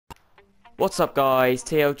What's up guys,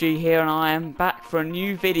 TLG here and I am back for a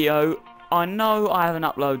new video. I know I haven't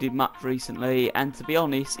uploaded much recently and to be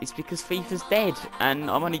honest it's because Fifa's dead and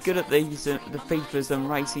I'm only good at these the Fifas and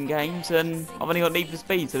racing games and I've only got Need for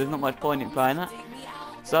Speed so there's not much point in playing that.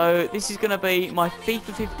 So this is going to be my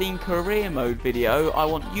FIFA 15 career mode video. I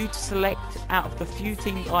want you to select out of the few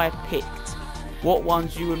teams I have picked what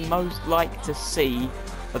ones you would most like to see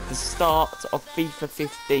at the start of FIFA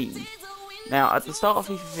 15. Now, at the start of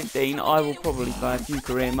FIFA 15, I will probably play a few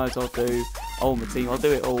career modes. I'll do Ultimate Team, I'll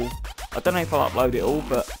do it all. I don't know if I'll upload it all,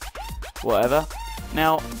 but whatever.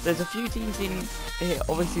 Now, there's a few teams in here,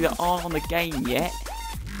 obviously, that aren't on the game yet.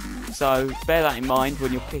 So, bear that in mind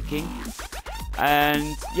when you're picking.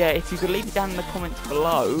 And, yeah, if you could leave it down in the comments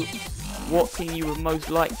below what team you would most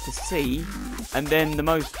like to see. And then the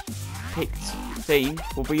most picked team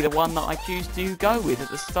will be the one that I choose to go with at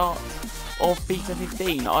the start of FIFA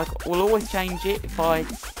 15. I will always change it if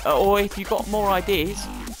or if you've got more ideas,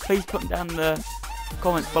 please put them down in the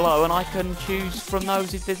comments below and I can choose from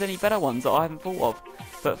those if there's any better ones that I haven't thought of.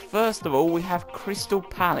 But first of all, we have Crystal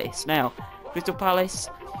Palace. Now, Crystal Palace,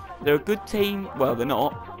 they're a good team. Well, they're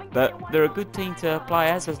not, but they're a good team to play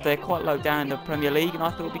as they're quite low down in the Premier League, and I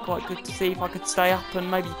thought it would be quite good to see if I could stay up and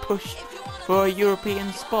maybe push for a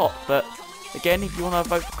European spot. But again, if you want to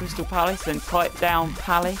vote for Crystal Palace, then type down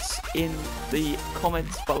Palace in the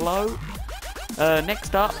comments below.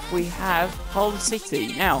 Next up, we have Hull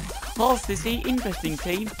City. Now, Hull City, interesting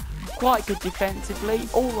team. Quite good defensively,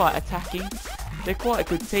 alright attacking. They're quite a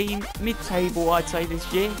good team. Mid-table, I'd say,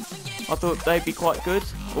 this year. I thought they'd be quite good.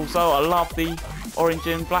 Also, I love the orange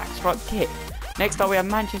and black stripe kit. Next up, we have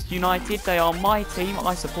Manchester United. They are my team.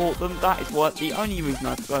 I support them. That is the only reason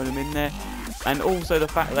I've thrown them in there. And also the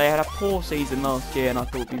fact that they had a poor season last year, and I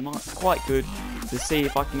thought it would be quite good to see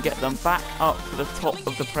if I can get them back up to the top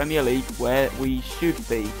of the Premier League where we should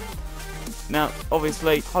be. Now,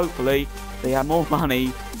 obviously, hopefully, they have more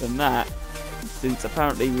money than that, since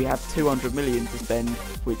apparently we have 200 million to spend,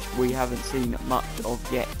 which we haven't seen much of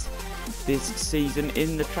yet this season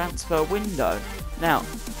in the transfer window. Now,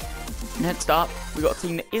 next up, we've got a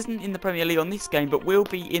team that isn't in the Premier League on this game, but will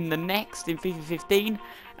be in the next, in FIFA 15.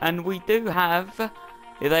 And we do have,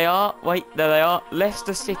 here they are, wait, there they are,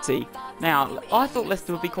 Leicester City. Now, I thought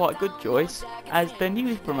Leicester would be quite a good choice, as they're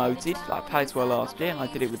newly promoted. I played well last year, and I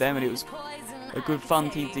did it with them, and it was a good fun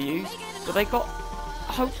team to use. But they got,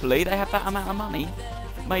 hopefully, they have that amount of money,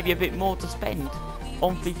 maybe a bit more to spend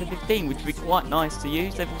on FIFA 15, which would be quite nice to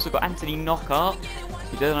use. They've also got Anthony Knockaert.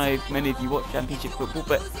 I don't know if many of you watch Championship football,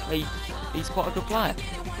 but he's quite a good player.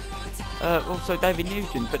 Also David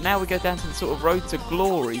Nugent. But now we go down to the sort of road to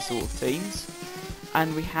glory sort of teams.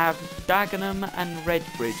 And we have Dagenham and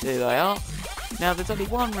Redbridge. There they are. Now there's only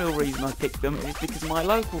one real reason I picked them. It's because my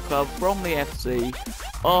local club, Bromley FC,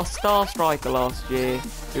 our star striker last year,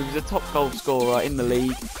 who was a top goal scorer in the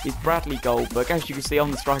league, is Bradley Goldberg. As you can see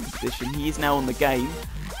on the striker position, he is now on the game.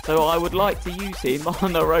 So I would like to use him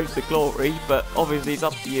on the road to glory, but obviously it's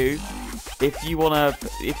up to you. If you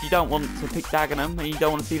don't want to pick Dagenham and you don't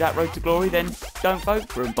want to see that road to glory, then don't vote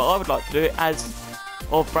for him. But I would like to do it as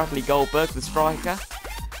of Bradley Goldberg, the striker.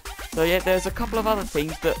 So yeah, there's a couple of other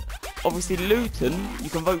teams that, obviously Luton, you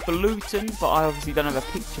can vote for Luton, but I obviously don't have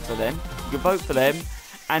a picture for them. You can vote for them.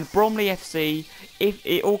 And Bromley FC, if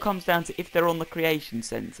it all comes down to if they're on the Creation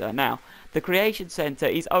Centre. Now, the Creation Centre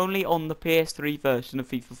is only on the PS3 version of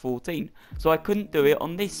FIFA 14, so I couldn't do it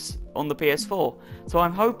on the PS4. So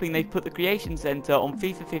I'm hoping they put the Creation Centre on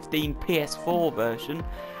FIFA 15 PS4 version,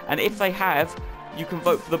 and if they have, you can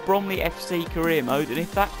vote for the Bromley FC career mode, and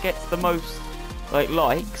if that gets the most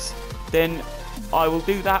likes, then I will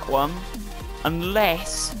do that one,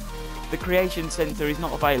 unless the Creation Centre is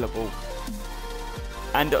not available.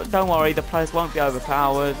 And don't worry, the players won't be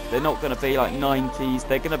overpowered. They're not going to be like 90s.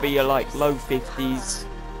 They're going to be like low 50s,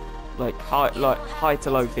 like high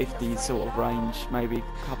to low 50s sort of range. Maybe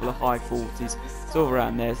a couple of high 40s, sort of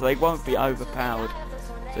around there. So they won't be overpowered.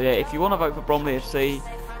 So yeah, if you want to vote for Bromley FC,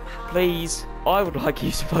 please, I would like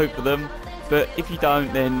you to vote for them. But if you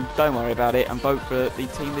don't, then don't worry about it and vote for the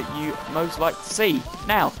team that you most like to see.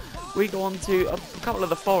 Now, we go on to a couple of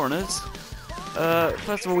the foreigners.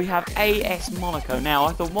 First of all, we have AS Monaco. Now,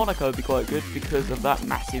 I thought Monaco would be quite good because of that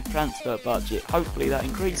massive transfer budget. Hopefully that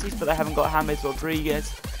increases, but they haven't got James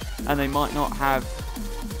Rodriguez, and they might not have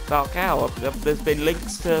Falcao. There's been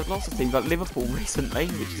links to lots of teams, like Liverpool recently,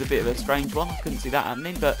 which is a bit of a strange one. I couldn't see that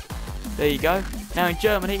happening, but there you go. Now, in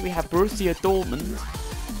Germany, we have Borussia Dortmund.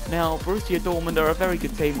 Now, Borussia Dortmund are a very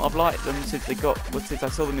good team. I've liked them since I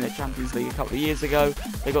saw them in the Champions League a couple of years ago.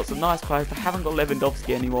 They got some nice players. They haven't got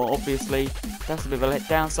Lewandowski anymore, obviously. That's a bit of a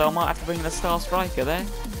letdown, so I might have to bring in a star striker there.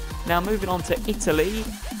 Now moving on to Italy,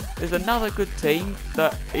 there's another good team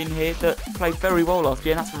that in here that played very well last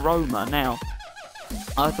year, and that's Roma. Now,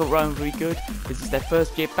 I thought Roma would be good. This is their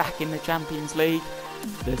first year back in the Champions League.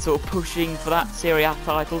 They're sort of pushing for that Serie A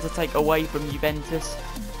title to take away from Juventus.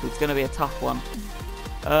 It's going to be a tough one.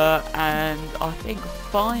 And I think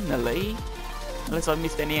finally, unless I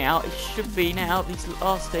missed any out, it should be now this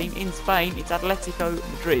last team in Spain. It's Atletico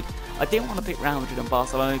Madrid. I didn't want to pick Real Madrid and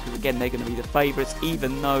Barcelona because again they're going to be the favourites,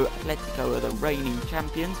 even though Atletico are the reigning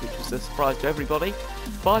champions, which was a surprise to everybody.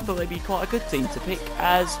 But I thought they'd be quite a good team to pick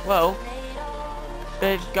as well.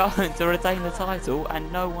 They're going to retain the title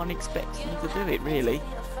and no one expects them to do it really.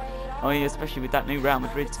 I mean, especially with that new Real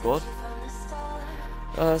Madrid squad.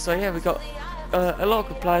 So yeah, we got a lot of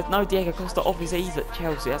good players. No Diego Costa, obviously he's at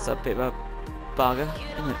Chelsea. That's a bit of a bugger,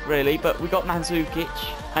 isn't it, really? But we got Mandzukic.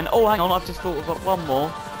 And oh, hang on, I've just thought we've got one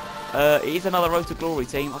more. It is another Road to Glory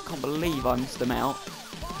team. I can't believe I missed them out.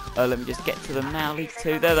 Let me just get to them now. League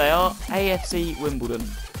 2, there they are. AFC Wimbledon.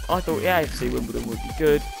 I thought the AFC Wimbledon would be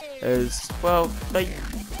good. As well, they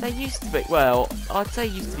used to be, well, I'd say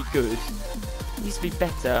used to be good. Used to be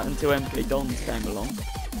better until MK Dons came along.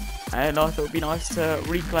 And I thought it would be nice to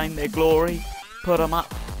reclaim their glory, put them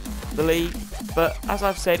up the league. But as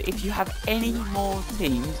I've said, if you have any more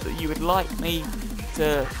teams that you would like me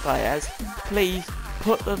to play as, please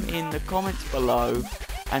put them in the comments below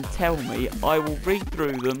and tell me. I will read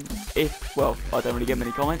through them if, well, I don't really get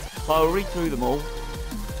many comments, but I will read through them all.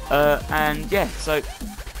 And yeah, so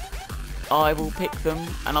I will pick them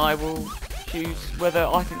and I will choose whether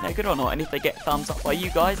I think they're good or not. And if they get thumbs up by you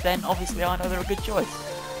guys, then obviously I know they're a good choice.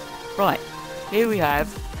 Right, here we have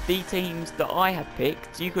the teams that I have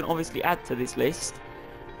picked. You can obviously add to this list.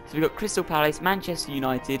 So we've got Crystal Palace, Manchester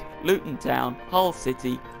United, Luton Town, Hull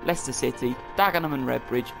City, Leicester City, Dagenham and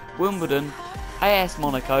Redbridge, Wimbledon, AS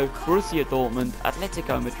Monaco, Borussia Dortmund,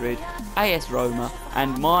 Atletico Madrid, AS Roma,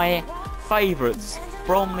 and my favourites,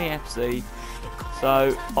 Bromley FC.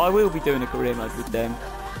 So I will be doing a career mode with them,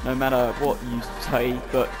 no matter what you say,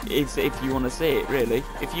 but it's if you want to see it, really.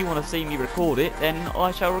 If you want to see me record it, then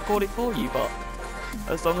I shall record it for you, but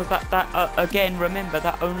as long as that again, remember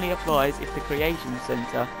that only applies if the Creation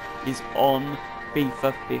Centre is on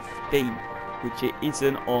FIFA 15, which it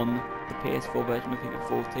isn't on the PS4 version, I think of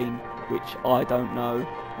 14, which I don't know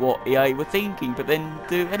what EA were thinking, but then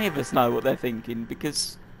do any of us know what they're thinking,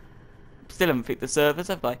 because still haven't fixed the servers,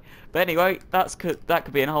 have they? But anyway, that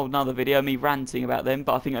could be a whole nother video, me ranting about them,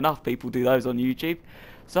 but I think enough people do those on YouTube.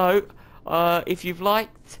 So, if you've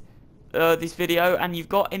liked this video and you've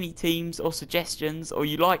got any teams or suggestions, or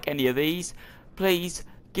you like any of these, please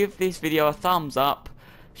give this video a thumbs up,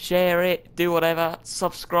 share it, do whatever,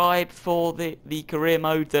 subscribe for the career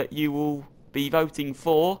mode that you will be voting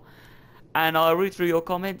for, and I'll read through your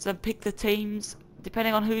comments and pick the teams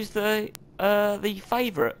depending on who's the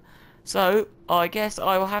favourite. So I guess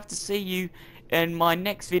I will have to see you in my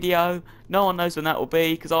next video. No one knows when that will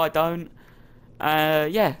be because I don't.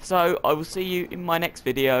 Yeah, so I will see you in my next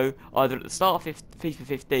video, either at the start of FIFA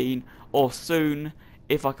 15 or soon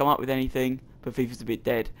if I come up with anything, but FIFA's a bit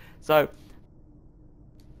dead. So,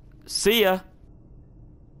 see ya!